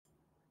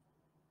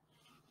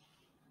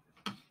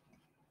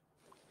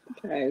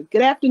Okay.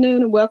 Good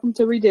afternoon and welcome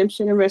to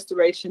Redemption and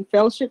Restoration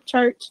Fellowship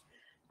Church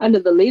under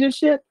the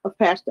leadership of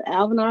Pastor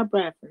Alvin R.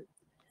 Bradford.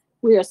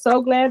 We are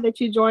so glad that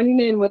you're joining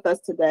in with us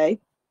today.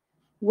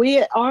 We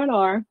at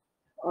R&R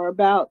are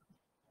about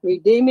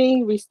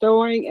redeeming,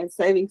 restoring, and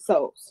saving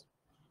souls.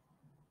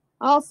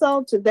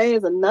 Also, today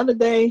is another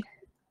day,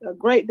 a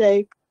great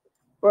day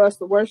for us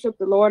to worship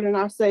the Lord and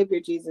our Savior,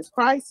 Jesus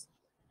Christ.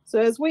 So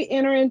as we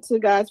enter into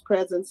God's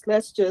presence,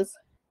 let's just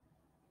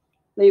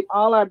leave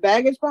all our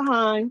baggage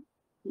behind.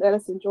 Let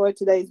us enjoy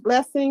today's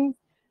blessing.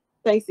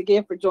 Thanks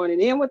again for joining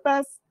in with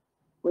us.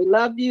 We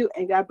love you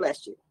and God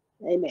bless you.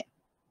 Amen.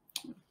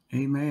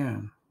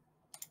 Amen.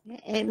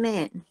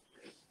 Amen.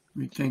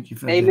 We thank you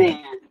for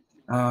Amen.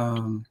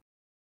 that.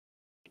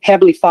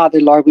 Heavenly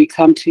Father, Lord, we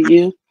come to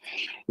you.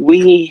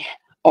 We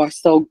are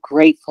so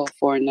grateful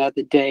for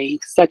another day,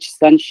 such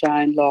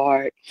sunshine,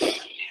 Lord,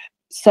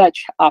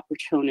 such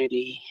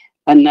opportunity,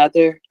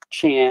 another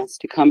chance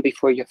to come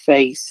before your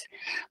face,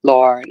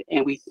 Lord.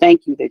 And we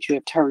thank you that you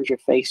have turned your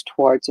face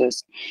towards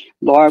us,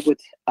 Lord, with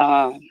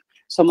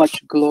so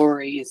much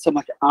glory and so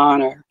much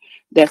honor.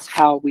 That's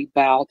how we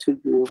bow to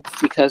you,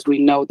 because we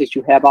know that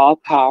you have all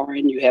power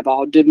and you have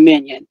all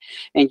dominion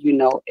and you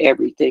know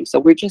everything. So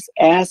we're just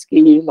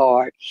asking you,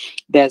 Lord,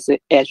 that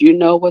as you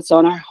know what's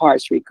on our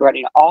hearts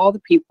regarding all the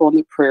people on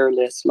the prayer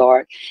list,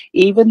 Lord,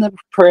 even the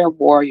prayer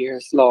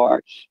warriors,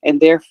 Lord,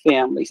 and their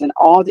families and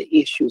all the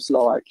issues,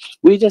 Lord,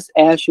 we just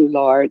ask you,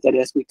 Lord, that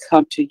as we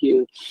come to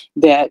you,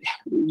 that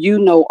you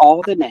know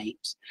all the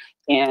names.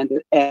 And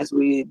as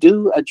we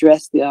do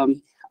address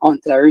them on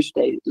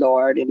Thursday,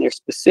 Lord, and their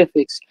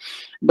specifics,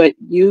 but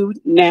you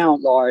now,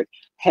 Lord,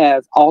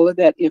 have all of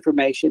that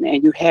information,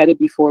 and you had it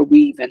before we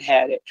even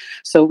had it.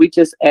 So we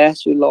just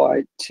ask you,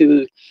 Lord,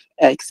 to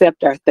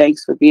accept our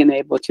thanks for being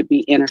able to be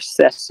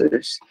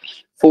intercessors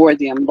for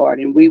them, Lord,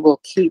 and we will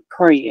keep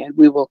praying.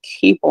 We will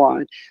keep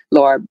on,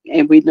 Lord,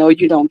 and we know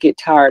you don't get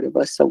tired of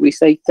us, so we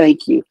say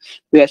thank you.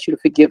 We ask you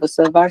to forgive us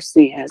of our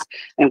sins,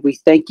 and we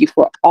thank you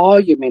for all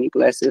your many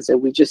blessings,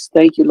 and we just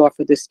thank you, Lord,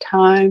 for this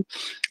time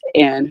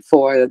and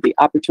for the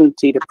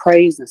opportunity to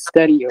praise and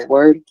study your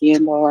word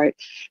again, Lord.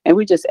 And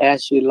we just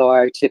ask you,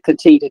 Lord, to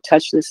continue to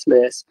touch this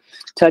list,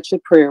 touch the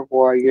prayer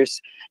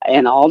warriors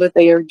and all that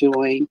they are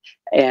doing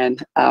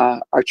and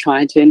are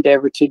trying to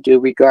endeavor to do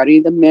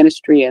regarding the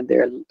ministry and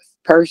their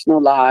personal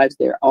lives,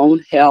 their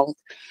own health,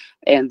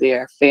 and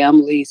their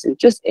families, and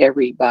just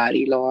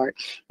everybody, Lord.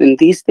 And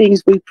these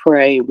things we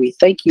pray. We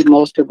thank you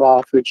most of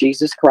all for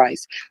Jesus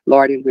Christ,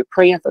 Lord. And we're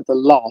praying for the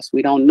lost.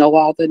 We don't know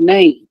all the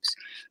names,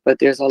 but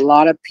there's a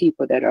lot of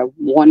people that are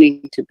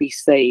wanting to be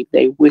saved.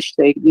 They wish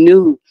they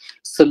knew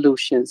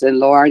solutions. And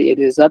Lord, it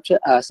is up to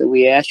us. And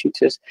we ask you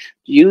to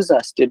use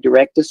us to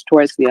direct us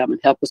towards them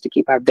and help us to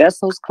keep our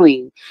vessels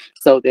clean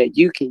so that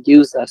you can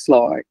use us,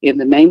 Lord. In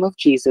the name of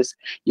Jesus,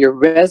 your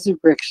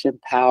resurrection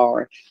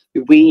power,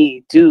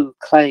 we do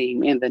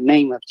claim in the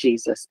name of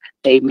Jesus.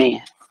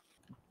 Amen.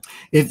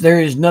 If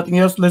there is nothing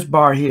else, let's bow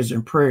our heads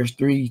in prayers.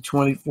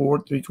 324,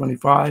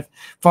 325.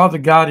 Father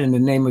God, in the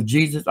name of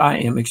Jesus, I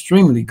am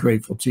extremely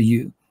grateful to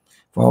you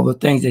for all the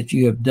things that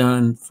you have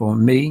done for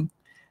me,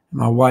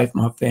 my wife,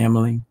 my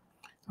family,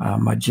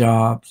 my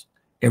jobs,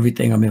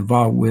 everything I'm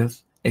involved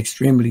with.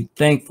 Extremely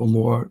thankful,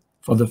 Lord,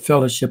 for the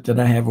fellowship that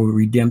I have with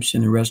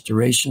Redemption and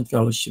Restoration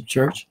Fellowship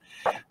Church,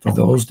 for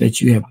those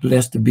that you have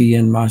blessed to be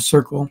in my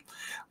circle,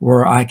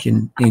 where I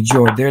can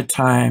enjoy their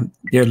time,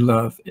 their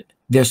love,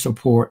 their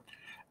support.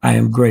 I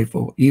am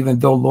grateful. Even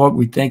though, Lord,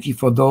 we thank you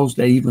for those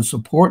that even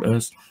support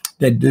us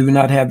that do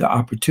not have the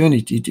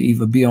opportunity to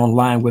even be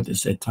online with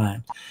us at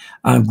times.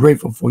 I'm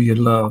grateful for your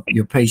love,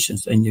 your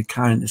patience, and your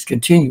kindness.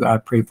 Continue, I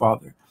pray,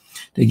 Father,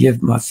 to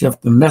give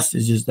myself the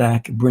messages that I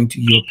can bring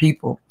to your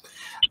people,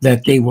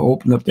 that they will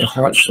open up their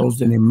hearts,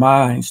 souls, and their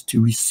minds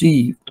to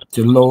receive,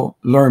 to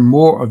learn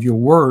more of your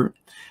word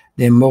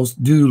than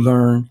most do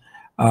learn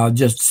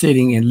just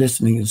sitting and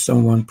listening to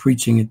someone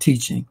preaching and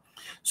teaching.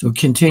 So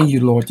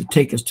continue, Lord, to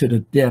take us to the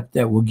depth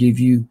that will give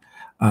you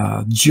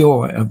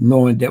joy of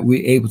knowing that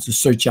we're able to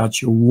search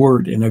out your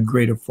word in a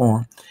greater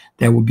form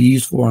that will be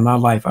useful in our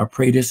life. I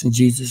pray this in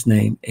Jesus'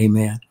 name.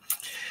 Amen.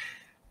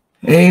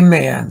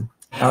 Amen.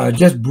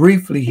 Just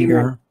briefly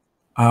here,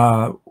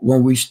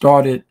 when we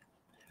started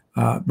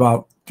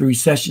about 3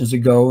 sessions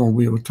ago, and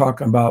we were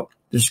talking about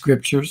the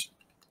scriptures,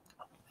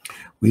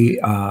 we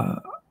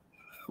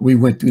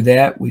went through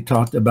that. We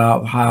talked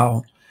about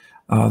how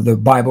the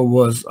Bible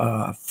was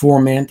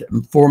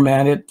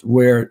formatted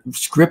where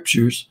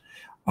scriptures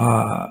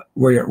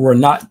were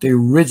not the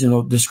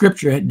original. The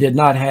scripture did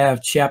not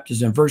have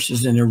chapters and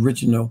verses in the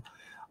original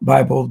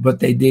Bible,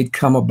 but they did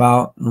come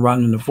about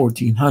around in the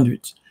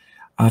 1400s.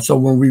 So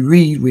when we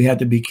read, we have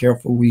to be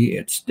careful. We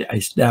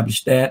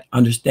establish that,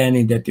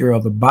 understanding that there are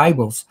other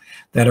Bibles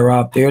that are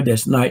out there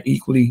that's not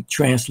equally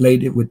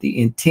translated with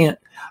the intent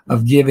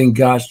of giving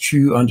God's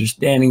true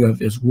understanding of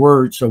his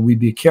word. So we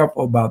be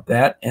careful about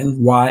that,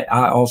 and why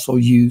I also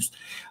used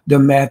the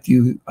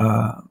Matthew,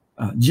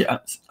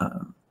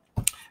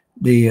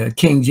 the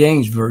King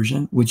James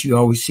Version, which you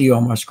always see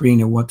on my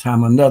screen at one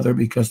time or another,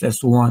 because that's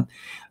the one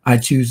I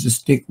choose to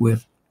stick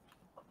with.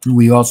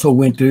 We also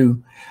went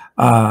through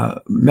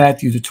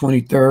Matthew the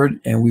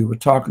 23rd, and we were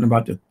talking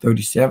about the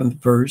 37th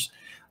verse.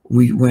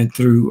 We went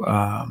through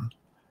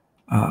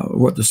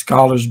what the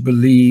scholars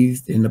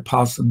believed and the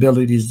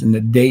possibilities and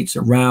the dates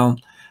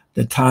around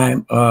the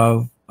time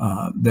of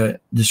the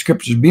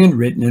scriptures being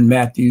written in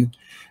Matthew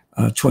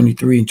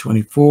 23 and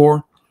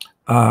 24.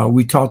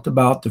 We talked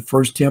about the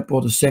first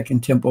temple, the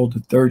second temple, the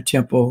third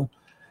temple,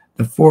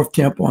 the fourth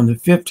temple, and the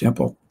fifth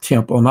temple.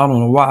 And I don't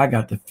know why I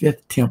got the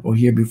fifth temple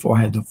here before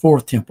I had the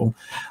fourth temple,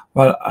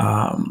 but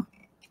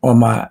on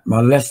my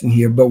lesson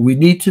here. But we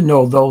need to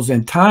know those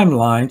in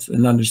timelines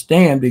and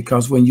understand,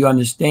 because when you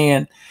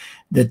understand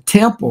the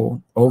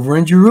temple over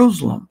in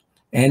Jerusalem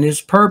and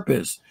its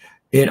purpose,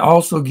 it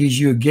also gives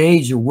you a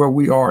gauge of where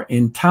we are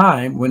in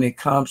time when it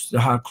comes to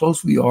how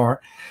close we are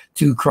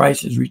to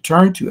Christ's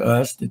return to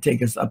us to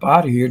take us up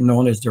out of here,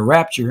 known as the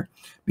rapture,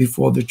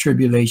 before the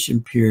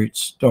tribulation period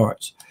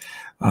starts.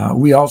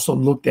 We also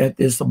looked at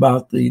this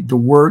about the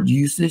word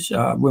usage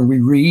when we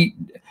read,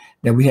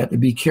 that we have to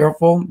be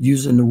careful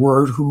using the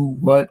word who,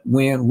 what,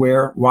 when,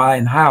 where, why,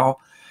 and how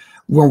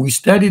when we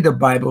study the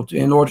Bible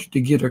in order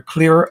to get a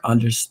clearer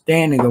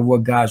understanding of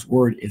what God's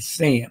word is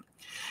saying.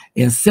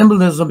 In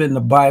symbolism in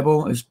the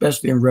Bible,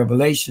 especially in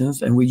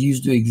Revelations, and we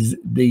use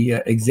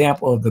the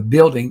example of the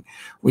building.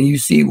 When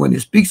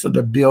it speaks of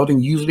the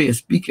building, usually it's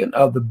speaking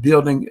of the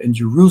building in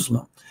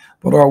Jerusalem.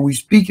 But are we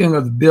speaking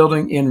of the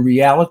building in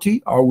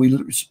reality? Are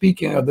we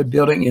speaking of the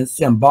building in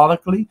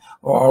symbolically?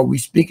 Or are we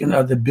speaking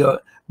of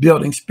the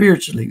building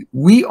spiritually?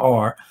 We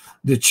are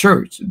the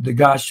church, the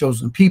God's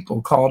chosen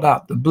people called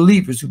out, the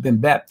believers who've been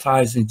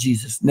baptized in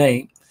Jesus'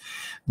 name.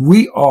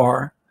 We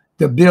are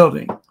the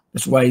building.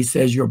 That's why he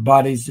says your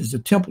bodies is a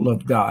temple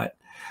of God.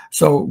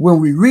 So when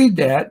we read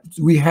that,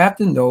 we have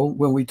to know,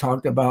 when we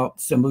talked about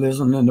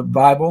symbolism in the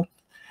Bible,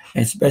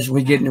 and especially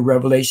when we get into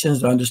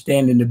Revelations,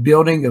 understanding the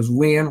building is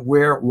when,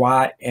 where,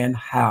 why, and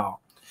how.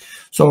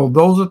 So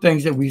those are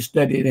things that we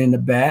studied in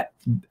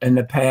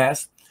the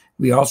past.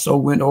 We also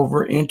went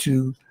over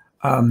into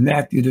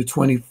Matthew the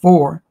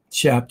 24th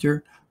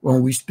chapter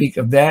when we speak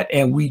of that,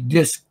 and we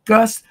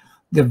discussed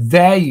the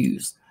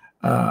values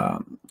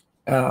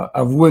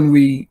of when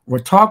we were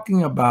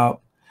talking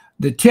about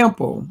the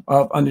temple,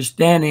 of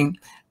understanding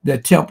the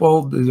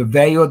temple, the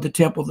value of the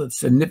temple, the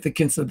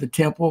significance of the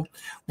temple.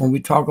 When we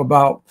talk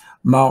about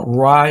Mount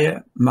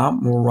Moriah,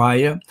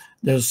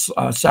 the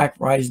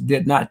sacrifice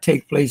did not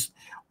take place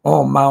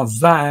on Mount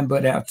Zion,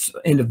 but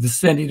in the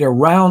vicinity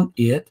around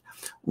it.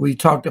 We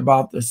talked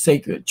about the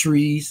sacred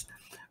trees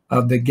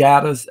of the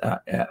goddess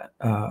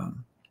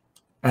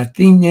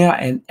Athena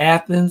and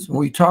Athens. When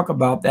we talk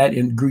about that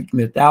in Greek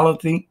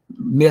mythology,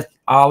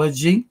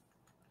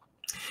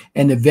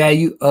 and the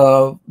value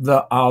of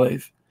the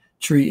olive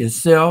tree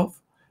itself.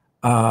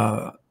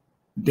 Then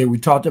we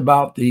talked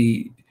about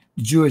the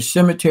Jewish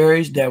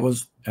cemeteries that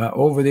was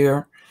over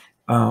there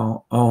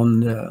on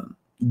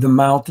the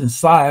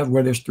mountainside,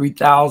 where there's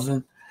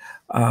 3,000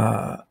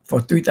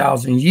 for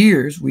 3,000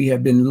 years. We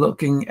have been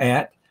looking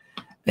at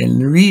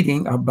and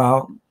reading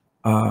about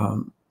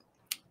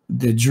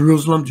the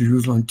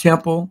Jerusalem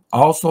temple.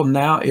 Also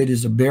now it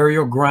is a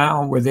burial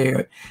ground where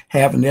they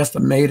have an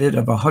estimated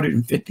of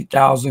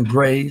 150,000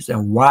 graves,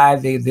 and why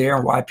they're there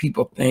and why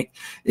people think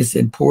it's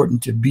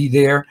important to be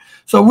there.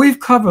 So we've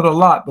covered a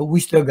lot, but we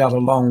still got a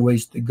long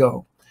ways to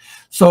go.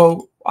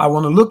 So I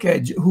want to look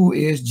at who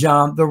is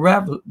John the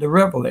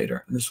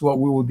Revelator. And this is what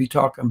we will be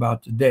talking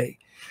about today.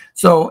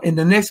 So in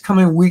the next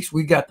coming weeks,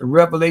 we got the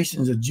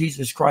revelations of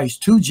Jesus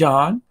Christ to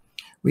John.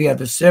 We have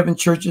the 7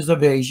 churches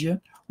of Asia,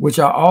 which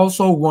I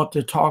also want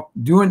to talk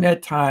during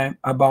that time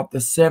about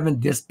the 7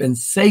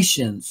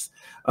 dispensations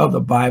of the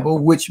Bible,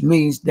 which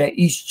means that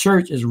each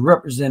church is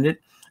represented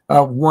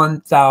of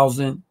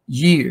 1,000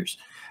 years.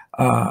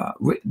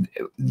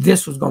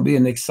 This was going to be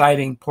an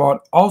exciting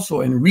part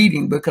also in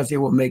reading, because it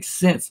will make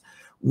sense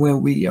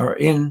when we are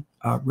in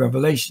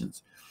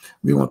Revelations.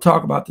 We will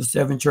talk about the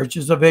 7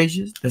 churches of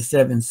Asia, the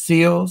 7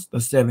 seals, the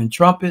 7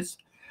 trumpets,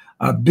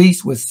 a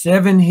beast with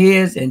 7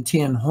 heads and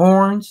 10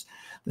 horns,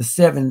 the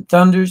 7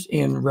 thunders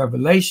in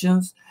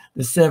Revelations,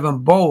 the 7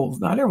 bowls.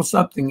 Now, there was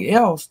something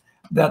else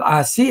that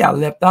I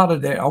left out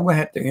of there. I'm going to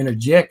have to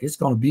interject. It's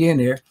going to be in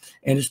there.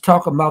 And it's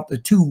talking about the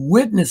 2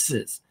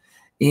 witnesses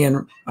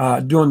in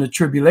during the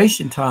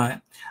tribulation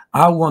time.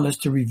 I want us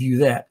to review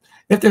that.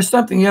 If there's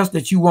something else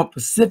that you want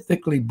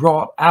specifically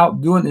brought out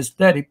during this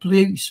study,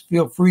 please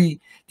feel free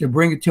to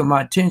bring it to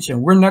my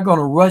attention. We're not going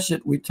to rush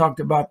it. We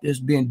talked about this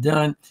being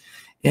done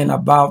in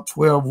about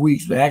 12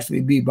 weeks. It'll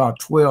actually be about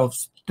 12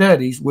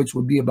 studies, which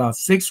would be about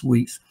 6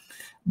 weeks.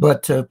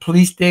 But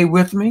please stay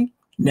with me.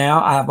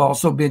 Now, I've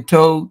also been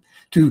told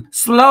to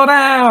slow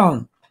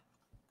down.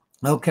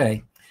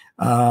 Okay.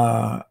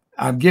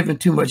 I've given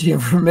too much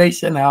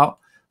information out,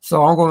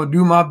 so I'm going to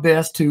do my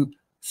best to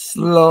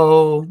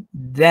slow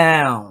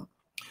down.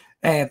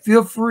 And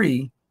feel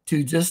free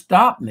to just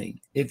stop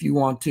me if you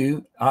want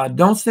to.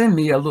 Don't send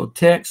me a little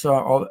text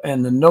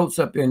and the notes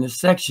up in the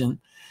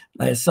section,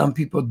 as some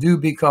people do,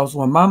 because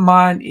when my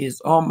mind is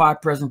on my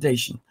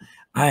presentation,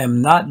 I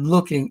am not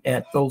looking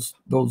at those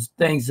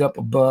things up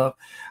above.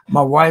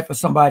 My wife or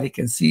somebody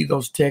can see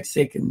those texts.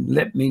 They can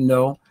let me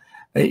know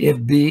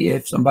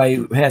if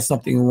somebody has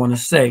something they want to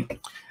say.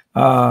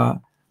 I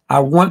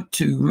want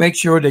to make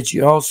sure that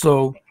you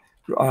also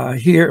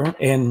hear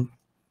and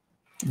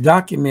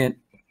document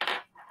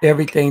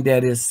everything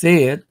that is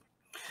said.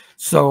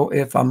 So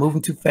if I'm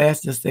moving too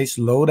fast, just say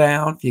slow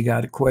down. If you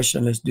got a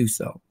question, let's do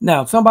so.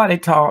 Now, somebody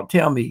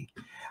tell me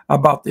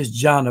about this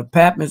John of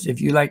Patmos.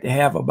 If you like to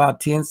have about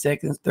 10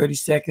 seconds, 30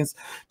 seconds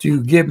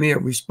to give me a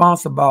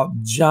response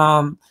about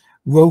John,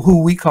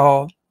 who we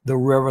call the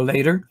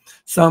Revelator.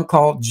 Some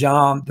call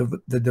John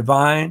the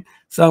Divine.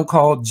 Some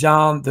call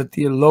John the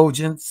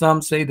Theologian.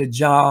 Some say the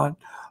John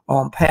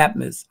on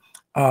Patmos.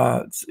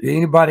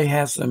 Anybody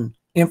has some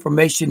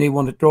information they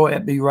want to throw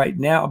at me right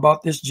now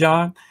about this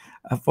John?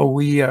 Before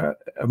we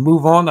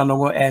move on, and I'm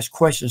going to ask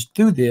questions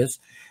through this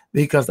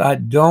because I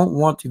don't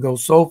want to go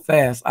so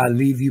fast I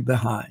leave you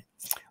behind.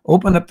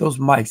 Open up those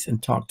mics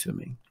and talk to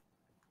me.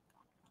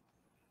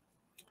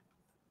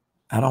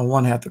 I don't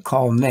want to have to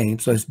call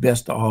names, so it's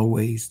best to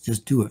always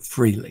just do it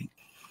freely.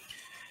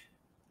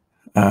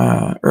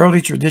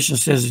 Early tradition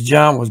says that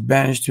John was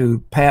banished to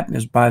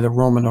Patmos by the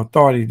Roman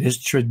authority. This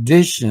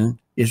tradition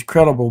is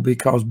credible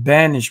because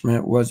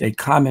banishment was a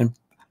common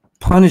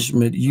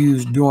punishment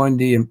used during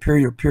the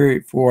imperial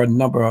period for a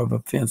number of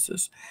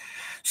offenses.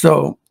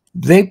 So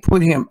they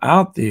put him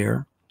out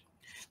there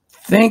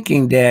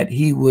thinking that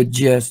he would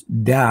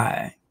just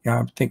die.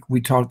 I think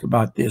we talked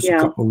about this a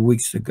couple of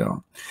weeks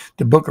ago.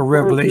 The book of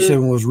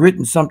Revelation was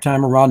written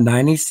sometime around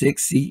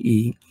 96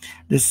 CE.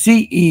 The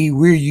CE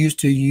we're used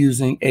to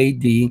using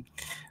AD.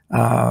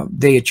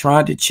 They are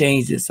trying to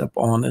change this up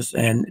on us,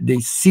 and the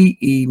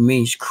CE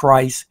means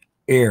Christ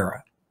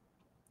era.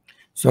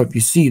 So if you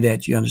see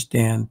that, you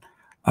understand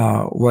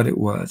what it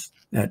was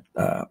that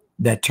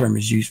that term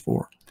is used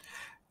for.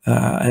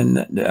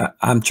 And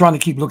I'm trying to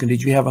keep looking.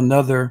 Did you have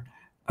another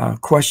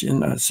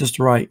question,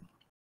 Sister Wright?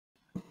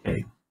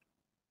 Okay.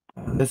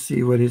 Let's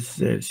see what it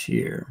says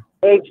here.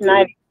 Age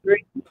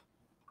 93.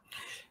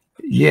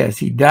 Yes,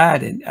 he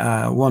died in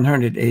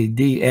 100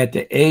 AD at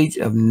the age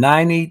of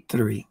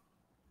 93.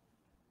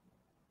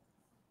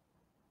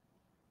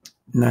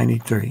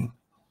 93.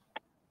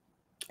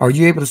 Are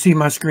you able to see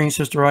my screen,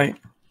 Sister Wright?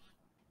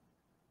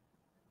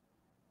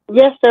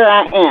 Yes, sir,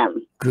 I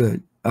am.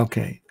 Good.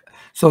 Okay.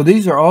 So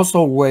these are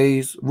also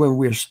ways when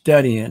we're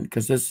studying,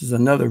 because this is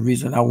another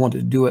reason I want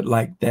to do it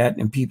like that,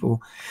 and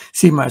people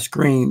see my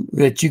screen,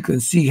 that you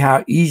can see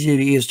how easy it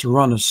is to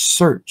run a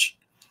search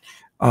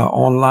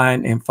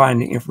online and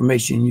find the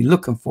information you're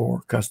looking for,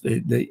 because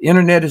the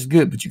internet is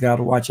good, but you got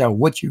to watch out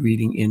what you're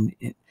reading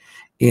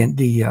in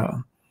the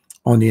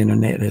on the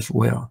internet as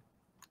well.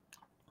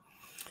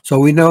 So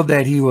we know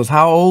that he was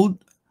how old?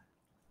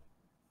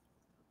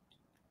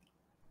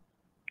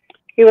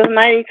 He was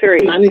 93.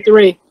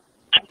 93.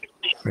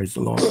 Praise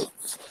the Lord.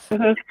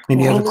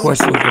 Any other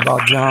questions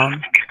about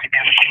John?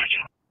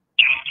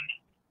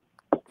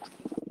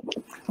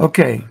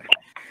 Okay.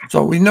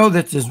 So we know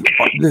that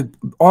the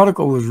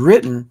article was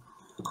written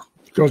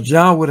because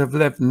John would have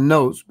left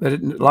notes, but a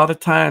lot of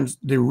times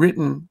the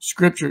written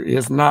scripture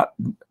is not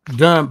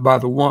done by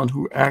the one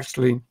who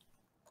actually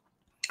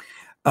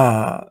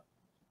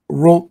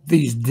wrote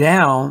these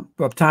down.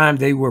 By the time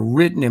they were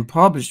written and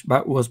published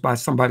was by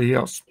somebody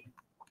else.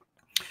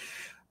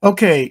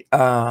 Okay,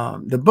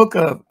 the book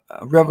of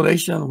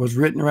Revelation was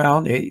written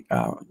around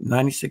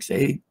 96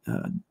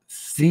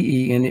 CE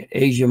in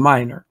Asia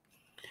Minor.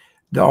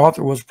 The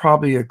author was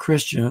probably a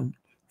Christian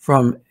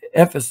from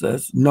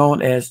Ephesus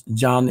known as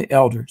John the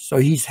Elder. So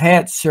he's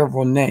had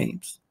several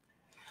names.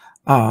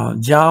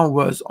 John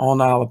was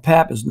on Isle of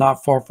Patmos,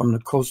 not far from the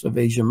coast of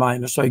Asia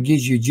Minor. So it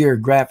gives you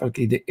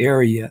geographically the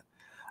area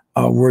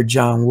where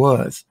John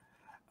was.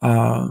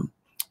 The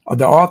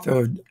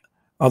author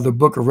of the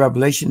book of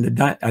Revelation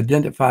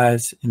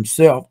identifies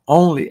himself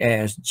only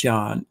as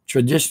John.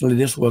 Traditionally,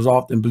 this was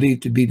often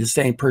believed to be the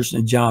same person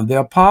as John the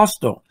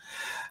Apostle,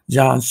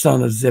 John,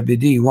 son of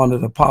Zebedee, one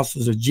of the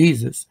apostles of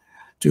Jesus,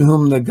 to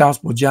whom the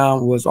Gospel of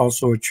John was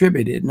also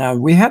attributed. Now,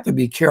 we have to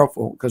be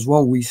careful because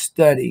when we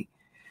study,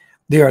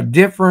 there are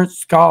different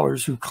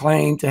scholars who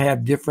claim to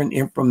have different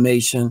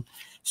information.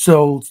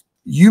 So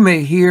you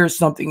may hear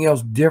something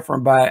else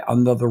different by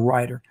another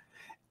writer.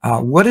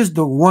 What is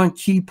the one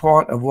key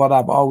part of what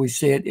I've always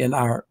said in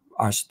our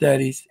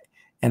studies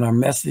and our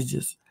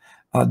messages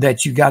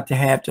that you got to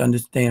have to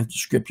understand the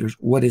scriptures?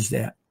 What is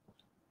that?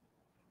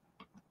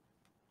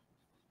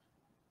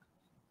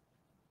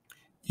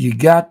 You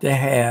got to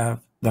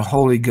have the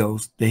Holy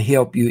Ghost to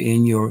help you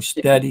in your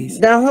studies.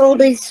 The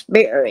Holy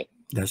Spirit.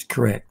 That's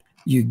correct.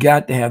 You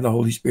got to have the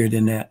Holy Spirit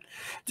in that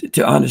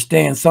to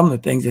understand some of the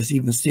things that's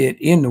even said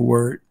in the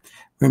Word.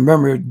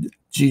 Remember,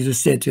 Jesus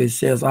said to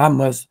himself, I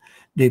must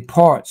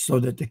depart so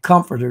that the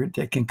comforter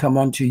that can come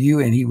unto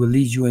you and he will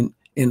lead you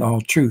in all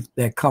truth.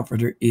 That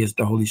comforter is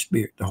the Holy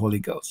Spirit, the Holy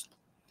Ghost.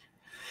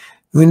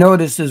 We know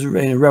this is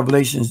in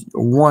Revelation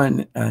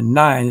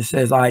 1:9. It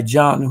says, I,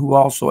 John, who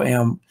also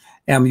am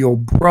am your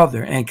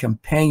brother and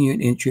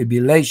companion in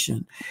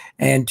tribulation,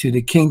 and to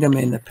the kingdom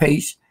and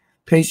the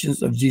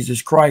patience of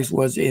Jesus Christ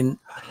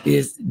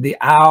is the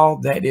owl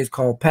that is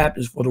called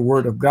Patmos for the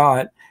word of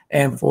God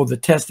and for the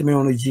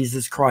testimony of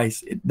Jesus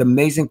Christ. The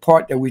amazing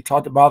part that we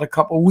talked about a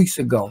couple of weeks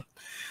ago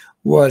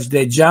was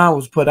that John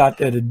was put out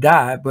there to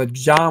die, but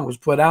John was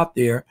put out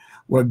there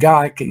where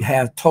God could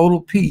have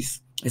total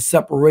peace and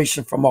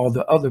separation from all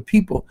the other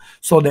people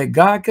so that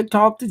God could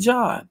talk to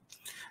John.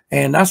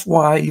 And that's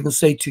why I even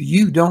say to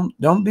you,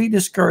 don't be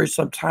discouraged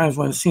sometimes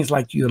when it seems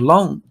like you're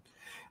alone.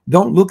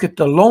 Don't look at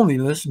the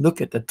loneliness,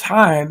 look at the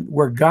time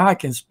where God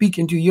can speak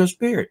into your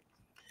spirit.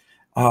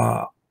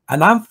 And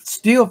I'm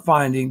still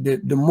finding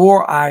that the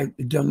more I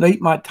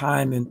donate my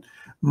time and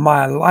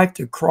my life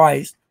to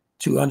Christ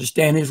to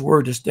understand his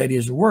word, to study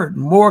his word,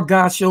 more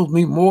God shows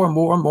me more and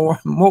more and more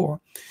and more,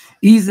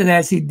 even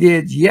as he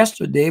did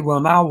yesterday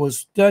when I was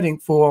studying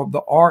for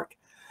the ark,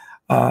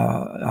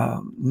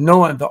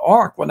 knowing the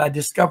ark, when I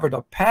discovered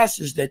a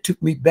passage that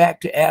took me back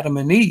to Adam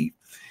and Eve,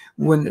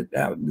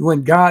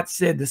 when God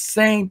said the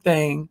same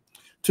thing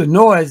to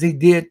Noah as he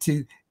did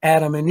to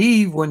Adam and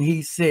Eve when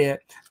he said,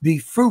 be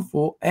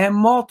fruitful and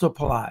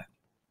multiply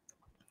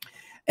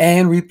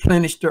and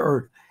replenish the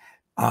earth.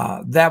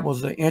 That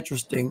was an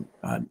interesting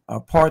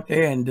part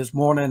there. And this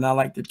morning, I'd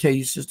like to tell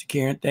you, Sister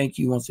Karen, thank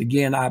you once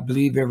again. I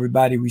believe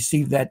everybody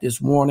received that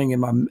this morning in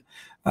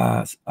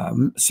my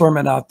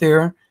sermon out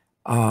there.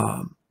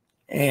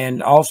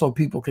 And also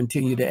people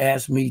continue to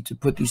ask me to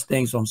put these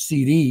things on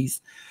CDs,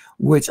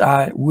 which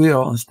I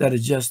will instead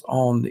of just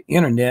on the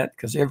internet,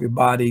 because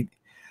everybody,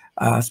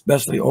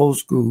 especially old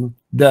school,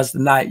 does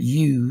not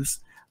use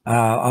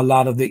a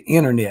lot of the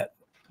internet.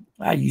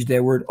 I use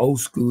that word old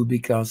school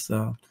because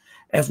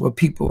that's what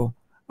people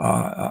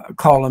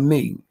calling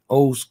me,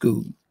 old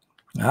school.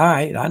 All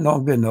right, I know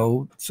I'm getting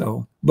old.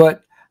 So,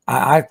 but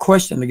I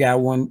questioned the guy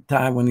one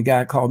time when the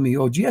guy called me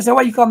OG. I said,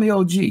 why you call me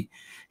OG?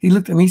 He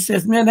looked at me, he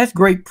says, man, that's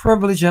great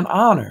privilege and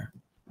honor.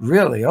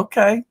 Really?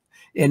 Okay.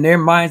 In their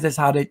minds, that's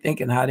how they think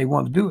and how they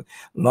want to do it.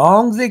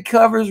 Long as it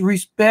covers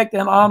respect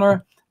and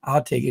honor,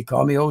 I'll take it.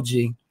 Call me OG.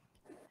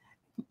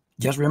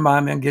 Just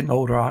remind me I'm getting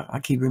older. I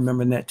keep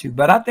remembering that too.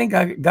 But I thank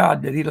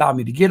God that he allowed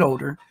me to get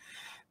older,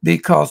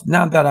 because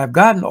now that I've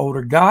gotten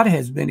older, God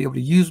has been able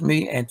to use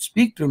me and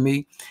speak to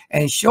me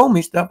and show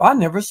me stuff I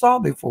never saw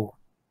before.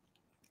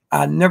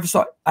 I never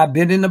saw. I've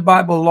been in the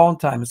Bible a long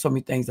time, and so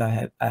many things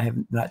I have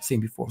not seen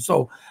before.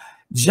 So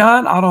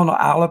John out on the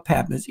Isle of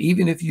Patmos,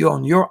 even if you're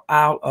on your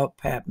Isle of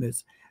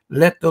Patmos,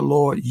 let the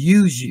Lord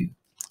use you.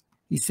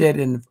 He said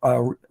in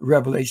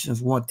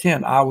Revelations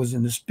 1:10, I was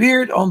in the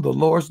spirit on the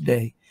Lord's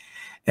day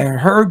and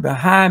heard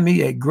behind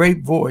me a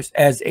great voice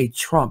as a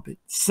trumpet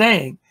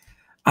saying,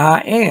 I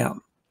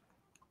am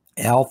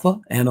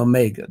Alpha and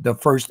Omega, the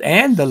first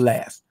and the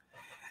last.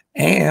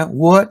 And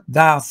what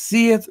thou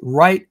seest,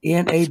 write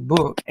in a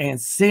book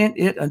and send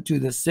it unto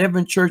the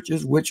 7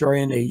 churches which are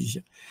in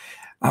Asia.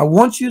 I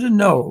want you to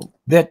know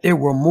that there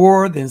were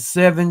more than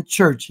 7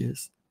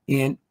 churches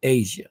in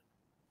Asia.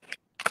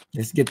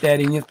 Let's get that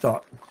in your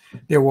thought.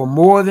 There were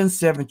more than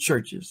 7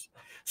 churches.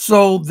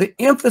 So the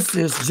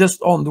emphasis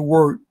just on the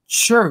word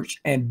church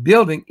and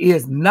building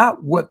is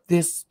not what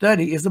this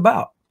study is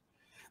about.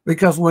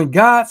 Because when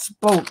God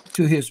spoke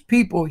to his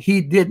people,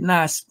 he did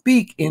not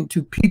speak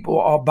into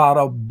people about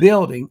a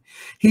building.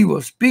 He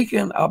was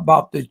speaking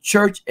about the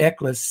church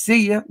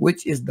ecclesia,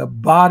 which is the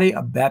body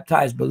of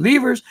baptized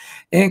believers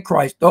in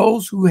Christ,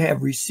 those who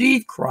have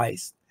received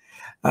Christ,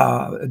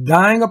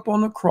 dying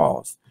upon the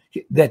cross,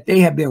 that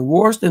they have been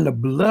washed in the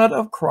blood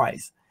of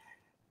Christ.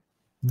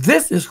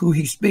 This is who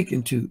he's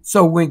speaking to.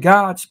 So when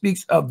God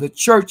speaks of the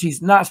church,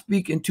 he's not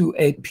speaking to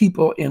a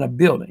people in a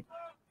building.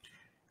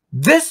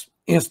 This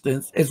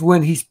instance is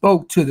when he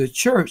spoke to the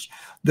church.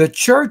 The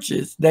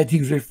churches that he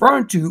was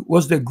referring to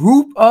was the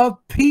group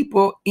of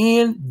people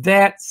in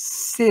that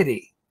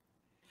city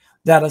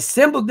that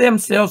assembled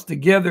themselves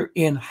together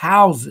in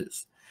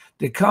houses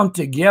to come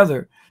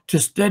together to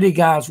study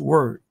God's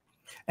word.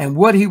 And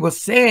what he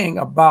was saying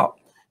about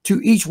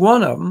to each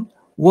one of them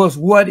was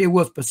what it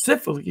was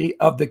specifically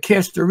of the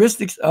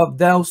characteristics of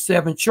those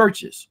 7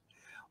 churches.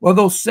 Well,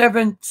 those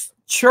 7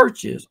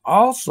 churches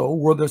also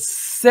were the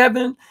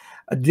 7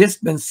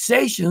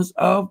 dispensations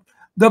of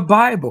the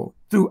Bible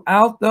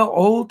throughout the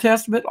Old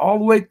Testament, all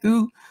the way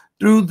through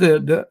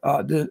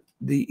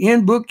the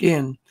end book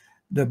in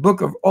the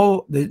book of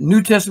the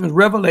New Testament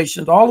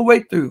Revelations, all the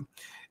way through.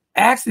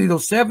 Actually,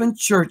 those 7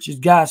 churches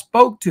God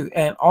spoke to,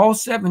 and all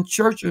 7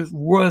 churches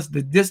was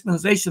the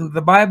dispensation of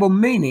the Bible,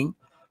 meaning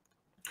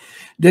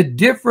the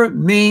different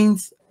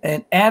means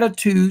and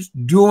attitudes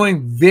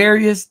during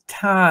various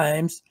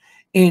times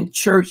in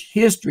church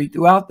history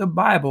throughout the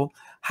Bible,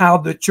 how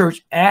the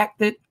church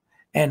acted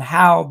and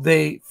how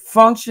they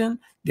function,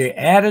 their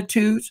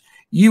attitudes.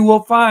 You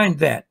will find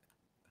that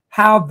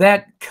how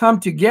that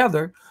come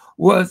together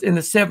was in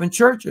the 7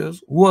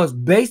 churches was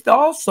based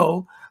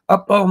also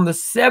upon the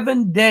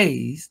 7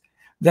 days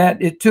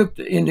that it took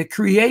in the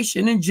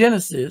creation in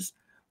Genesis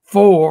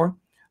for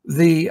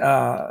the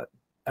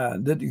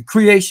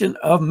creation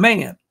of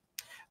man.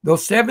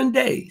 Those 7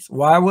 days.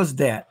 Why was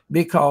that?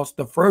 Because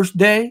the first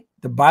day,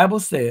 the Bible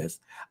says,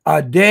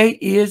 a day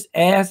is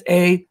as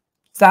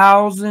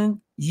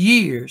 1,000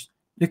 years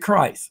to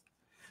Christ.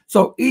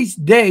 So each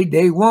day,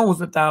 day 1 was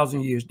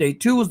 1,000 years. Day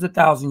 2 was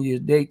 1,000 years.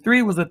 Day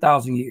 3 was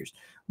 1,000 years.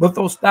 But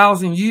those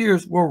 1,000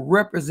 years were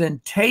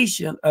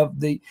representation of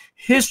the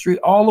history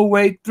all the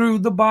way through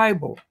the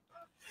Bible.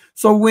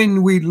 So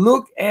when we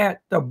look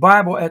at the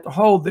Bible as a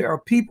whole, there are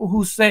people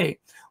who say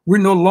we're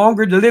no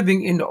longer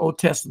living in the Old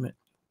Testament.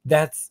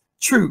 That's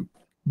true.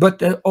 But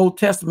the Old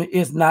Testament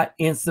is not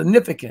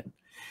insignificant.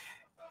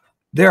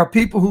 There are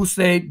people who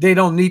say they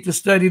don't need to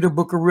study the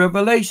book of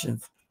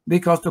Revelations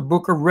because the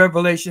book of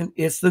Revelation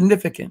is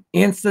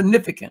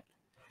insignificant.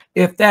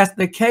 If that's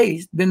the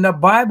case, then the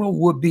Bible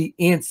would be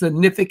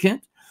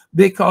insignificant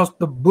because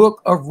the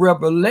book of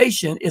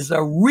Revelation is a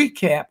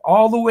recap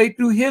all the way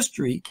through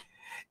history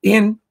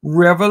in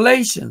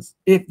Revelations.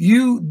 If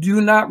you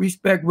do not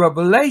respect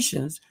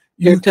Revelations,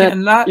 you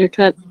cannot. You're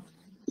cut.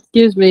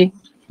 Excuse me.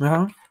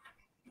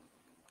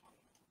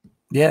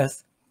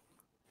 Yes.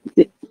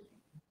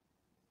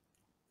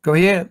 Go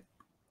ahead.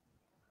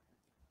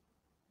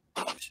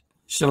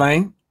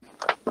 Shalane.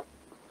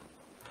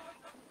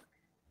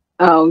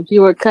 Oh,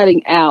 you were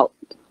cutting out.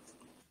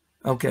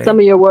 Okay. Some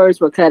of your words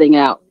were cutting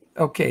out.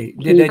 Okay.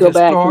 Can you go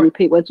back and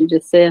repeat what you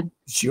just said?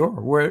 Sure.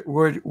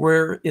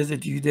 Where is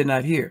it you did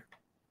not hear?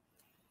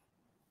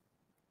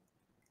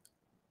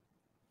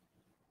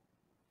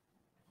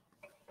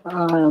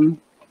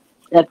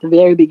 At the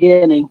very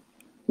beginning,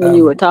 when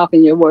you were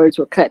talking, your words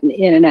were cutting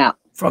in and out.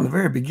 From the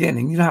very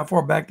beginning. You know how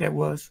far back that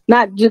was?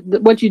 Not just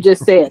what you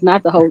just said,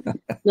 not the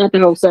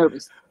whole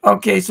service.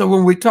 Okay, so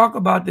when we talk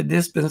about the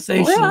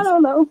dispensations, well, I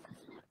don't know.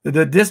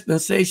 The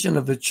dispensation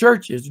of the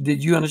churches,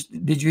 did you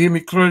hear me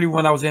clearly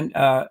when I was in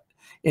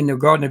the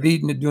Garden of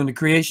Eden doing the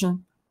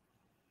creation?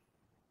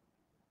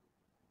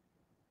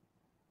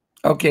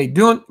 Okay,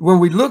 when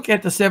we look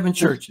at the 7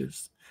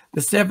 churches,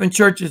 the 7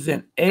 churches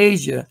in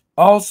Asia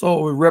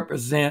also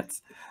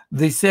represents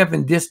the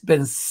 7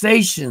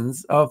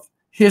 dispensations of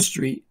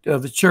history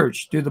of the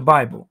church through the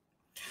Bible.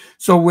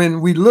 So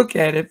when we look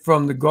at it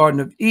from the Garden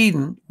of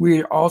Eden,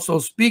 we're also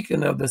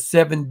speaking of the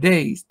 7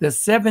 days. The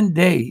 7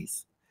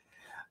 days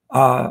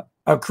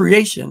of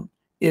creation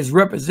is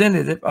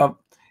representative of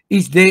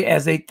each day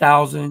as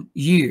 1,000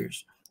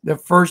 years. The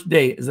first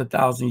day is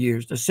 1,000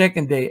 years. The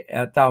second day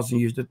 1,000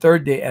 years. The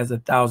third day as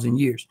 1,000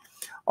 years.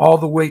 All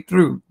the way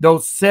through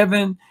those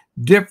 7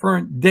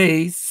 different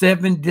days,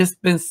 7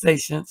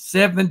 dispensations,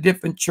 7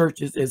 different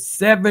churches, is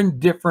 7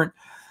 different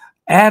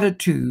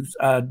attitudes,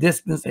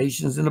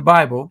 dispensations in the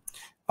Bible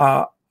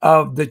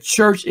of the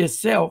church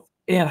itself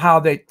and how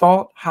they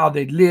thought, how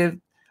they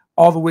lived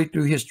all the way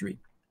through history.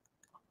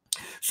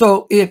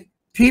 So if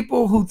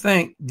people who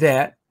think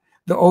that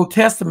the Old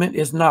Testament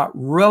is not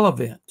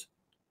relevant,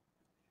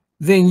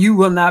 then you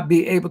will not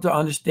be able to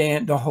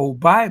understand the whole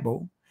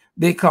Bible,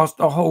 because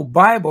the whole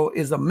Bible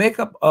is a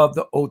makeup of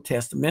the Old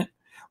Testament,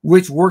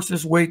 which works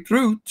its way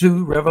through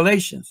to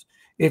Revelations.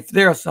 If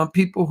there are some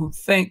people who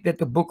think that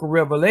the book of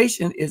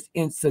Revelation is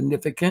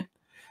insignificant,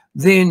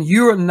 then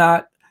you're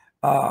not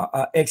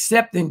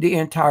accepting the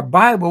entire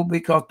Bible,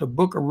 because the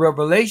book of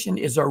Revelation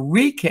is a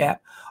recap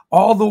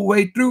all the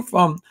way through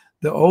from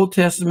the Old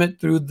Testament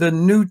through the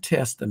New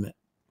Testament.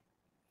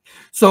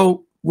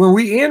 So when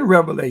we in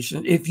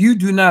Revelation, if you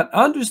do not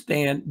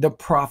understand the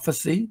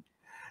prophecy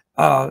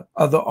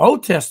of the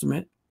Old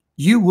Testament,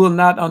 you will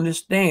not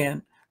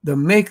understand the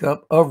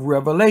makeup of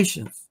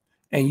Revelations.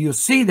 And you'll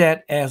see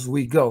that as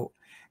we go.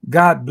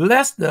 God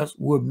blessed us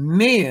with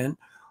men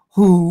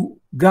who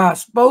God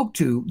spoke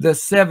to. The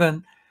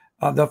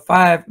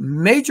 5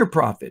 major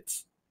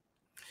prophets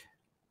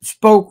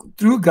spoke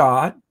through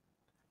God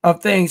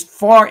of things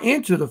far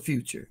into the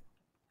future.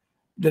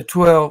 The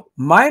 12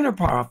 minor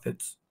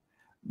prophets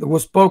that were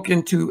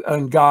spoken to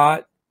in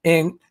God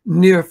in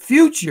near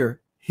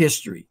future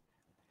history,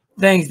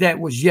 things that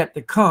was yet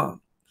to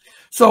come.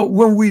 So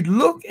when we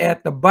look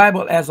at the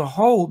Bible as a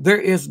whole, there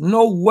is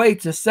no way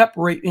to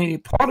separate any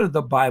part of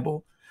the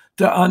Bible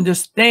to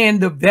understand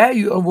the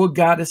value of what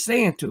God is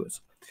saying to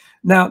us.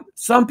 Now,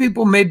 some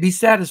people may be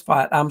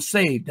satisfied. I'm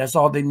saved. That's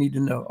all they need to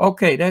know.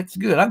 Okay, that's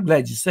good. I'm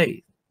glad you're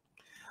saved.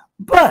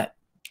 But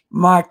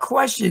my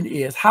question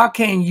is, how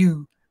can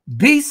you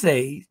be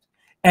saved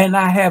and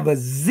I have a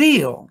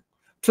zeal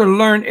to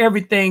learn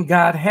everything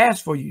God has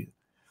for you?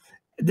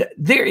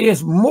 There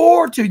is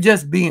more to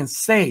just being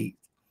saved.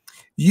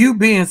 You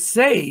being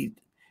saved,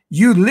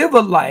 you live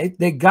a life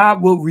that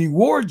God will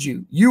reward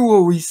you. You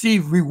will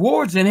receive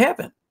rewards in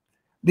heaven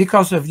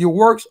because of your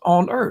works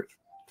on earth.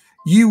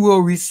 You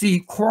will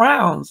receive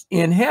crowns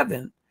in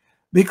heaven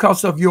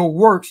because of your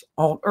works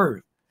on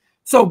earth.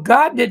 So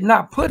God did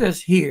not put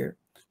us here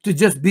to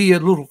just be a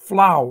little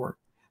flower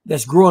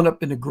that's growing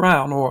up in the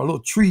ground or a little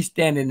tree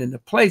standing in the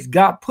place.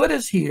 God put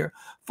us here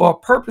for a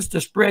purpose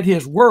to spread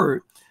his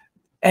word.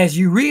 As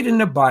you read in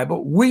the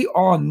Bible, we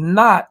are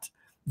not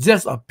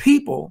just a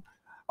people,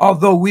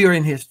 although we are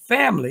in his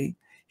family.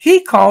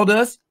 He called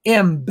us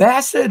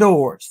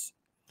ambassadors,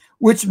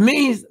 which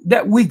means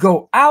that we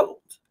go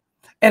out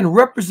and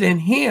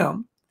represent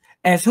him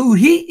as who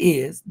he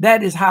is.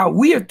 That is how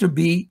we are to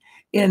be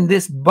in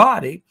this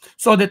body,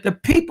 so that the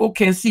people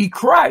can see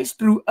Christ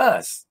through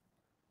us.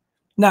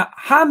 Now,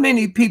 how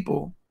many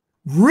people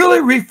really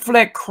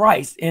reflect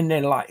Christ in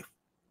their life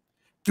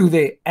through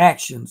their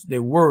actions,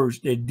 their words,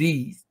 their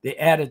deeds, their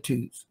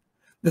attitudes,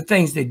 the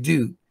things they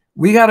do?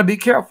 We got to be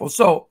careful.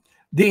 So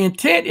the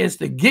intent is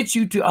to get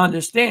you to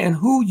understand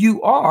who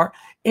you are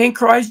in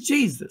Christ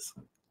Jesus.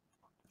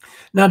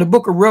 Now, the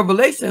book of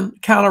Revelation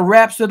kind of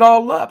wraps it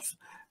all up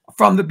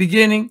from the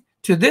beginning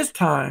to this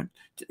time,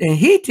 and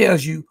he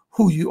tells you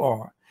who you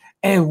are.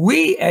 And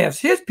we, as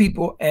his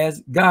people,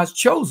 as God's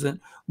chosen,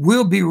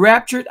 will be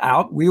raptured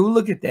out. We will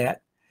look at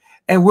that.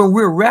 And when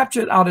we're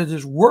raptured out of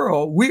this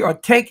world, we are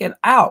taken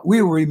out. We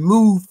are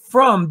removed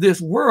from this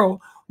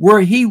world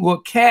where he will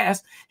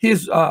cast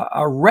his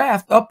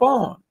wrath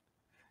upon.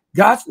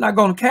 God's not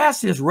going to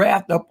cast his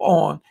wrath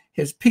upon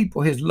his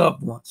people, his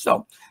loved ones.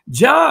 So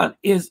John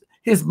is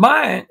his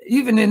mind,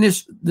 even in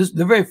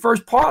the very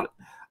first part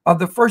of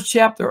the first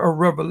chapter of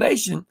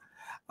Revelation,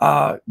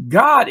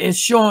 God is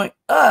showing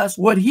us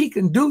what he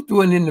can do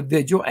through an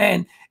individual,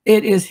 and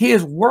it is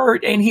his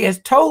word, and he has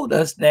told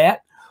us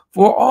that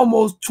for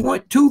almost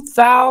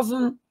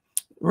 2,000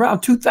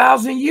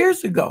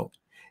 years ago.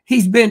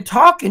 He's been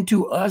talking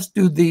to us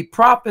through the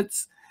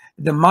prophets,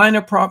 the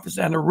minor prophets,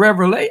 and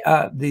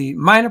the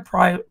minor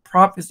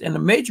prophets and the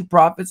major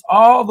prophets,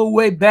 all the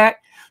way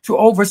back to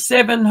over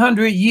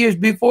 700 years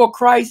before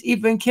Christ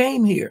even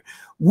came here.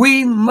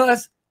 We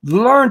must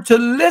learn to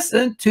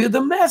listen to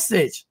the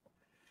message.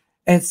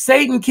 And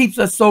Satan keeps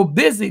us so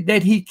busy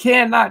that he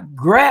cannot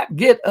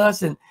get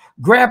us and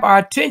grab our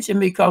attention,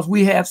 because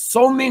we have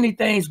so many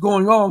things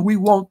going on. We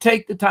won't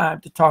take the time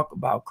to talk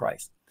about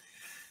Christ.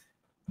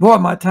 Boy,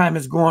 my time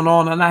is going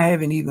on, and I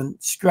haven't even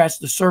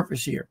scratched the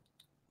surface here.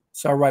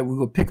 It's all right. We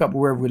will pick up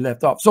wherever we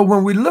left off. So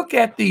when we look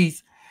at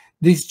these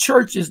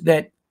churches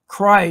that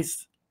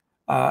Christ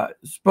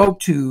spoke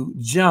to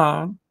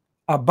John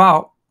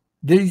about,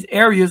 these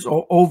areas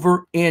are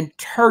over in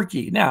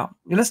Turkey. Now,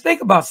 let's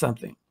think about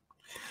something.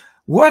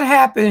 What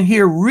happened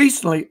here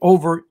recently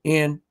over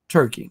in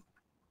Turkey?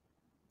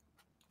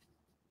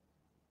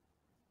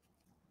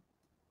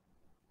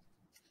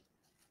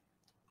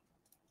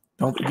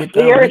 Don't forget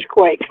the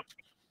earthquake.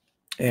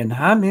 And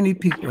how many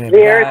people have The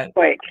died?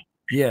 earthquake.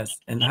 Yes,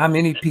 and how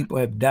many people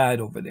have died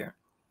over there?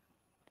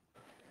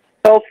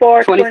 So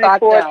far,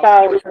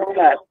 24,000.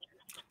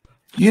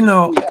 You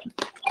know,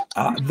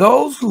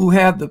 those who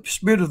have the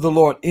Spirit of the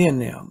Lord in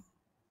them,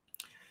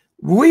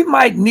 we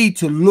might need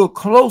to look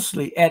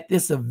closely at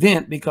this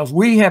event, because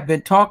we have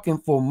been talking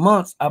for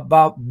months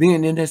about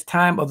being in this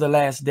time of the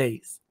last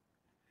days.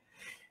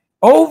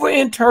 Over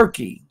in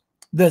Turkey,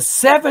 the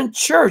 7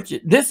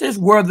 churches, this is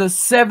where the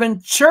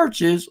 7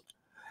 churches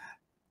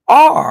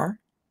are,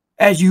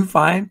 as you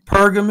find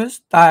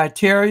Pergamos,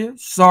 Thyatira,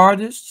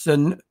 Sardis,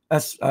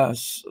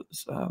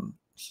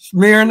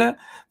 Smyrna,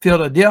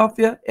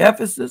 Philadelphia,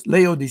 Ephesus,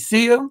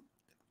 Laodicea.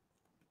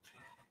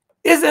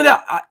 Isn't it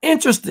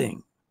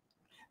interesting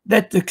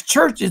that the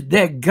churches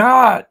that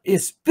God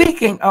is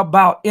speaking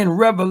about in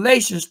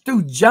Revelations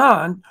through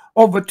John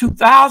over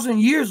 2,000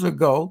 years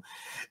ago,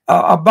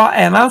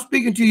 and I'm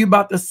speaking to you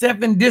about the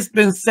 7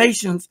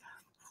 dispensations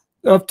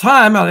of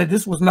time. Now,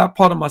 this was not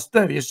part of my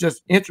study. It's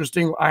just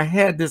interesting. I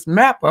had this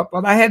map up,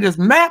 but I had this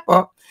map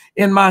up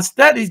in my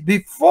studies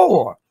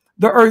before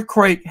the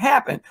earthquake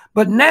happened.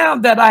 But now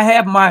that I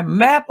have my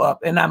map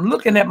up and I'm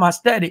looking at my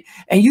study,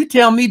 and you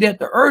tell me that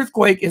the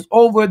earthquake is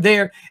over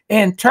there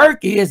in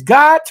Turkey, is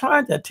God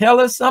trying to tell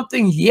us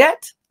something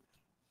yet?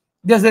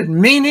 Does it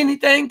mean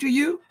anything to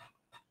you?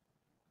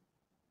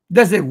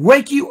 Does it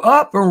wake you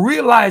up and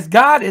realize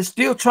God is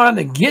still trying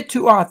to get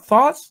to our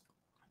thoughts?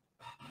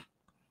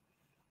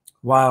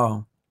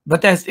 Wow.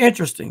 But that's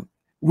interesting.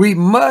 We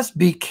must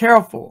be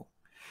careful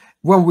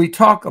when we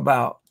talk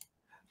about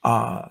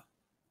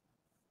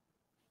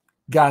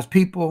God's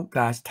people,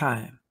 God's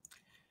time.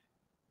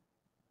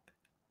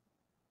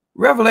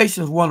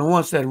 Revelations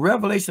 1:1 said,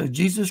 revelation of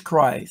Jesus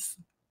Christ.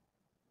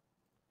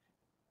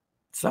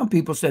 Some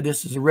people said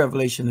this is a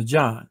revelation of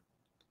John.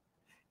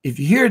 If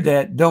you hear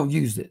that, don't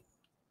use it.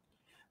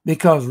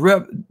 Because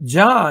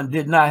John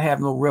did not have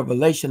no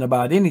revelation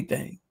about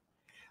anything.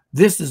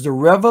 This is the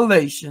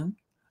revelation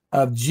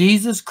of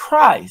Jesus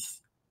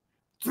Christ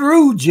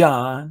through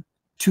John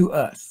to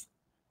us,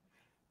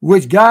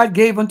 which God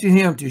gave unto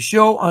him to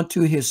show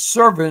unto his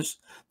servants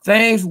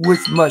things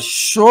which must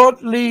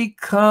shortly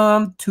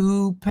come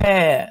to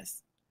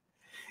pass.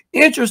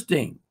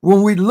 Interesting.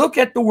 When we look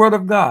at the word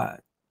of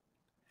God,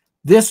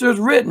 this was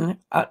written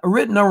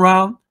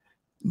around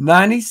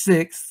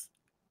 96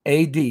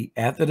 AD,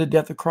 after the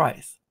death of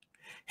Christ.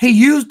 He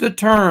used the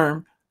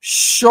term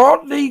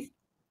shortly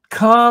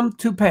come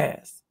to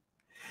pass.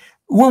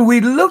 When we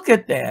look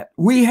at that,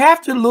 we have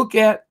to look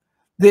at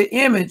the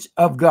image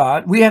of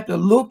God. We have to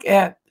look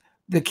at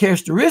the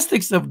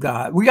characteristics of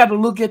God. We got to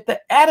look at the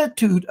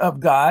attitude of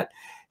God.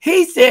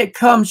 He said,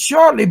 come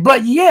shortly,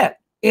 but yet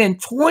in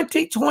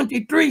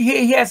 2023,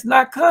 he has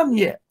not come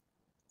yet.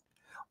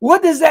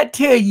 What does that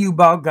tell you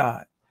about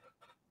God?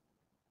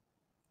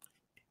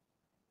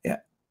 Yeah.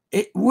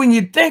 When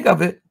you think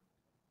of it,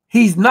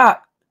 he's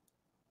not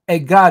a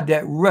God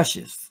that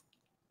rushes.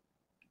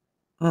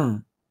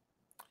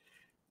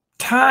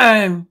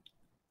 Time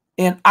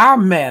in our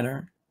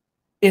manner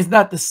is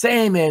not the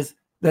same as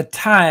the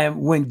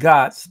time when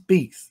God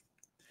speaks.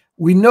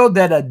 We know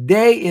that a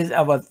day is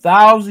of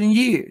 1,000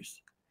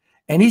 years.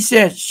 And he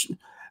said,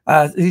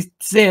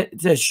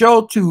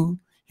 show to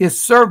his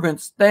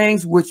servants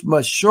things which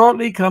must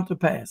shortly come to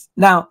pass.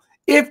 Now,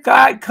 if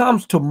God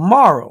comes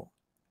tomorrow,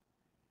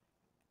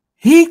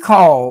 he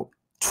called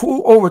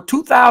over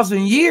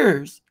 2,000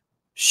 years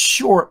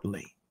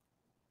shortly.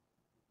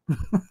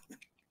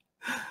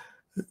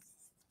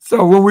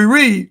 So when we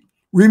read,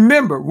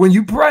 remember, when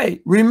you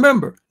pray,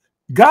 remember,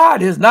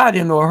 God is not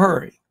in a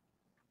hurry.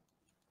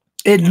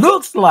 It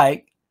looks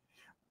like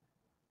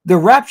the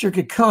rapture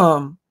could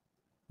come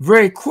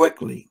very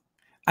quickly.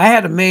 I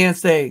had a man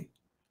say,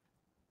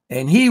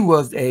 and he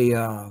was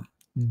a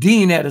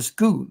dean at a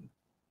school.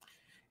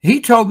 He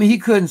told me he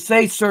couldn't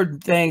say certain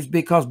things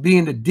because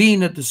being the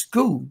dean of the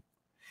school,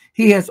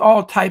 he has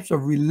all types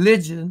of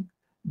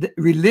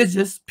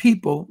religious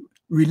people,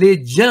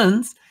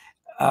 religions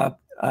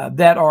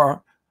that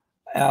are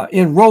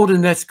enrolled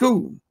in that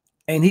school.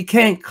 And he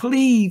can't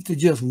cleave to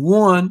just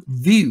one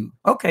view.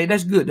 Okay,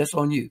 that's good. That's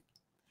on you.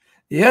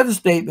 The other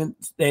statement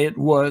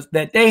was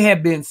that they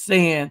have been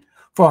saying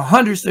for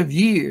hundreds of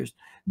years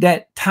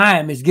that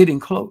time is getting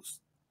close.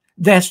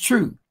 That's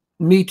true.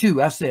 Me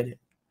too. I said it.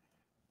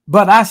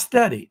 But I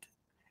studied.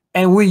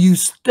 And when you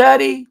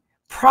study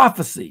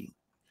prophecy,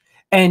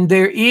 and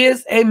there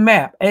is a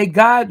map, a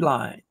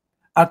guideline,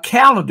 a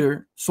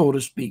calendar, so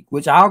to speak,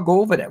 which I'll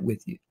go over that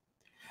with you,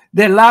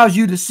 that allows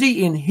you to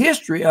see in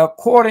history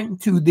according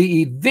to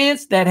the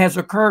events that has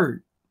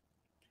occurred,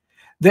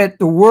 that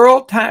the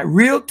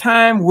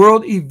real-time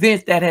world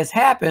events that has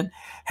happened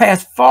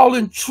has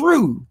fallen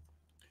true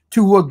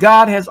to what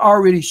God has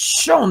already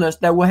shown us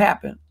that will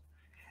happen.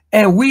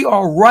 And we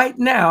are right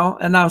now,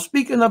 and I'm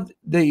speaking of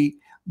the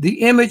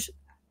image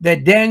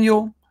that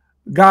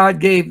God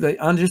gave the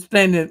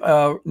understanding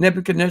of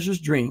Nebuchadnezzar's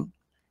dream,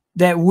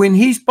 that when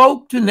he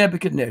spoke to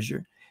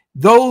Nebuchadnezzar,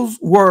 those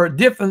were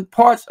different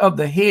parts of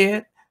the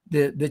head,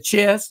 the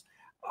chest,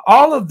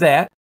 all of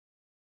that.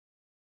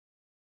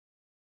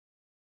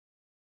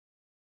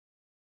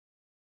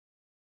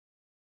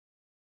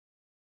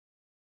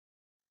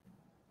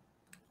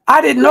 I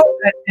didn't know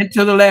that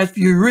until the last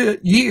few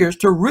years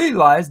to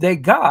realize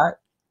that God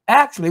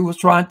actually was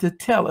trying to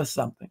tell us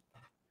something.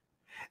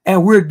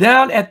 And we're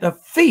down at the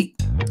feet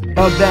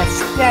of that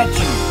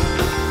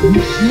statue,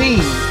 which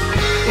means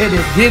it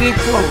is getting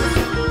close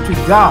to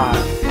God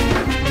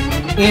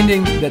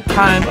ending the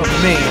time of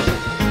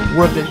man,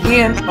 where the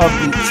end of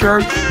the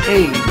church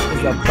age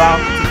is about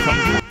to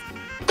come.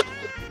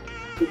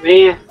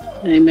 Amen.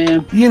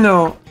 Amen. You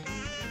know,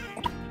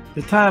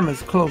 the time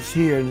is close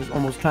here, and it's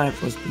almost time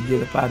for us to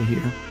get up out of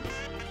here.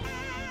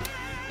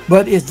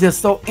 But it's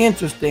just so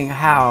interesting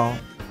how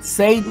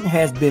Satan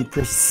has been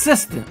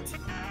persistent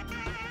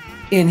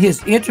in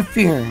his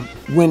interfering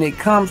when it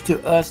comes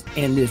to us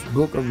in this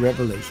book of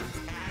Revelation.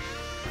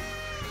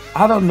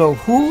 I don't know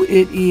who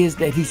it is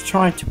that he's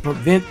trying to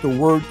prevent the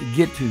word to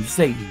get to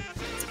Satan,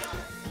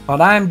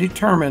 but I'm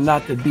determined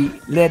not to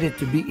let it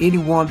to be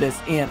anyone that's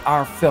in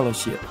our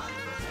fellowship.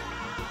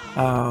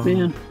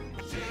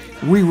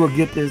 We will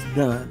get this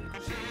done.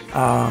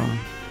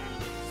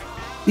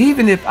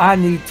 Even if I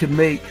need to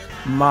make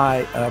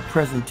my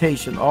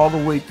presentation all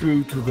the way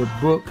through to the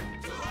book,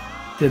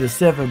 to the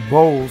 7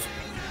 bowls,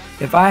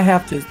 if I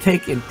have to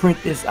take and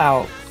print this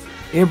out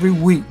every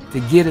week to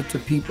get it to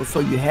people so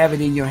you have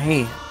it in your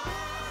hand,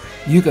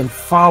 you can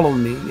follow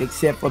me,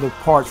 except for the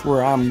parts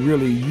where I'm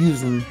really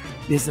using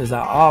this as an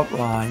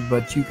outline,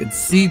 but you can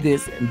see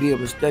this and be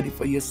able to study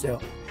for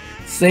yourself.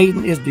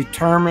 Satan is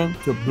determined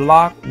to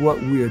block what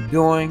we're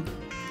doing.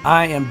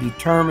 I am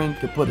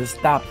determined to put a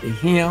stop to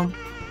him,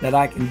 that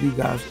I can do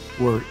God's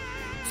word.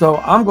 So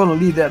I'm going to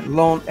leave that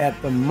alone at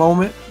the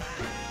moment.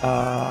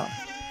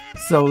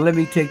 So let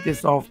me take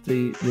this off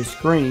the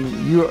screen.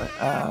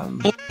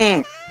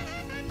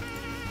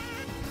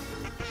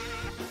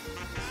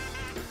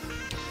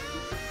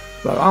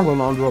 But I'm going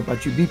to know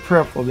about you. Be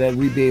prayerful that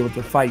we be able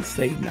to fight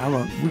Satan.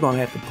 We're going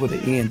to have to put an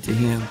end to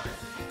him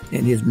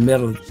in his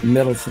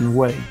meddlesome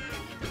way.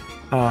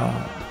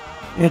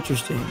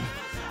 Interesting.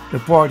 The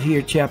part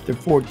here, chapter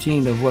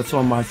 14 of what's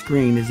on my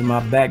screen, is in my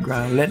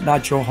background. Let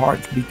not your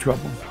hearts be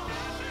troubled.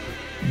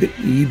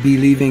 You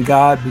believe in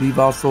God, believe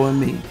also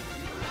in me.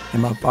 In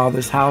my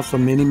Father's house are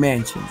many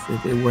mansions.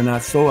 If it were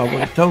not so, I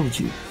would have told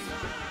you.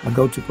 I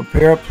go to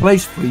prepare a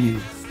place for you.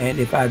 And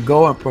if I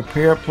go and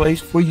prepare a place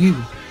for you,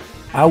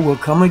 I will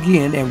come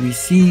again and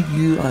receive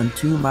you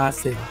unto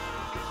myself,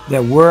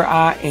 that where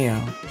I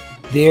am,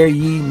 there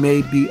ye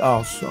may be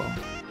also.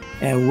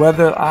 And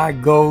whither I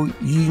go,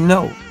 ye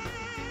know,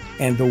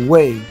 and the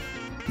way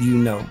you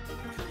know.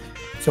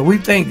 So we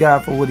thank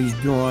God for what he's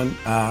doing.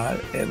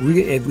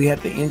 If we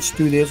have to inch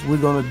through this, we're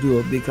going to do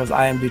it, because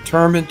I am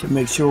determined to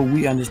make sure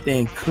we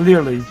understand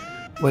clearly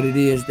what it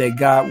is that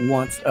God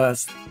wants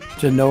us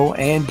to know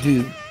and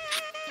do.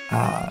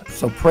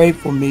 So pray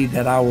for me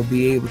that I will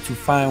be able to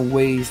find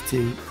ways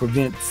to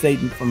prevent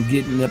Satan from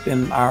getting up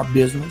in our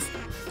business,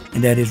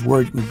 and that his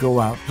word can go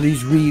out.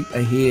 Please read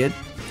ahead.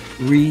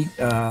 Read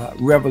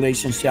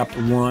Revelation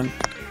chapter 1.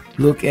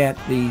 Look at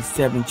the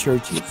 7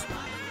 churches.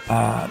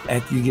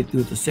 After you get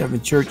through the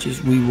 7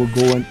 churches, we will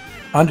go in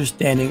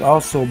understanding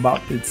also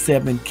about the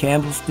 7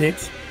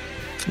 candlesticks,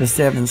 the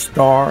 7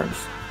 stars,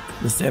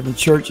 the 7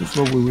 churches,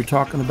 what we were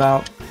talking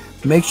about.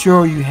 Make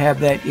sure you have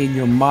that in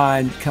your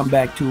mind. Come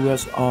back to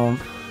us on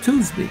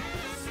Tuesday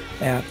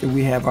after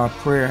we have our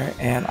prayer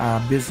and our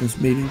business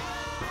meeting.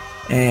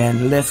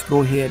 And let's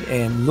go ahead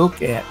and look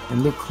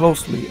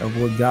closely at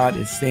what God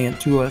is saying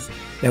to us,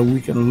 that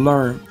we can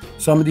learn.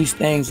 Some of these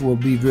things will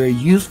be very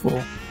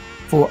useful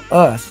for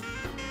us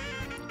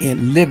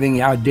in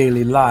living our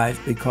daily lives,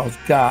 because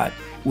God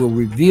will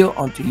reveal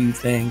unto you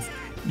things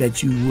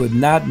that you would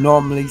not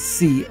normally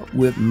see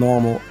with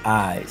normal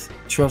eyes.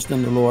 Trust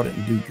in the Lord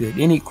and do good.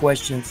 Any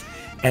questions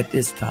at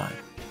this time?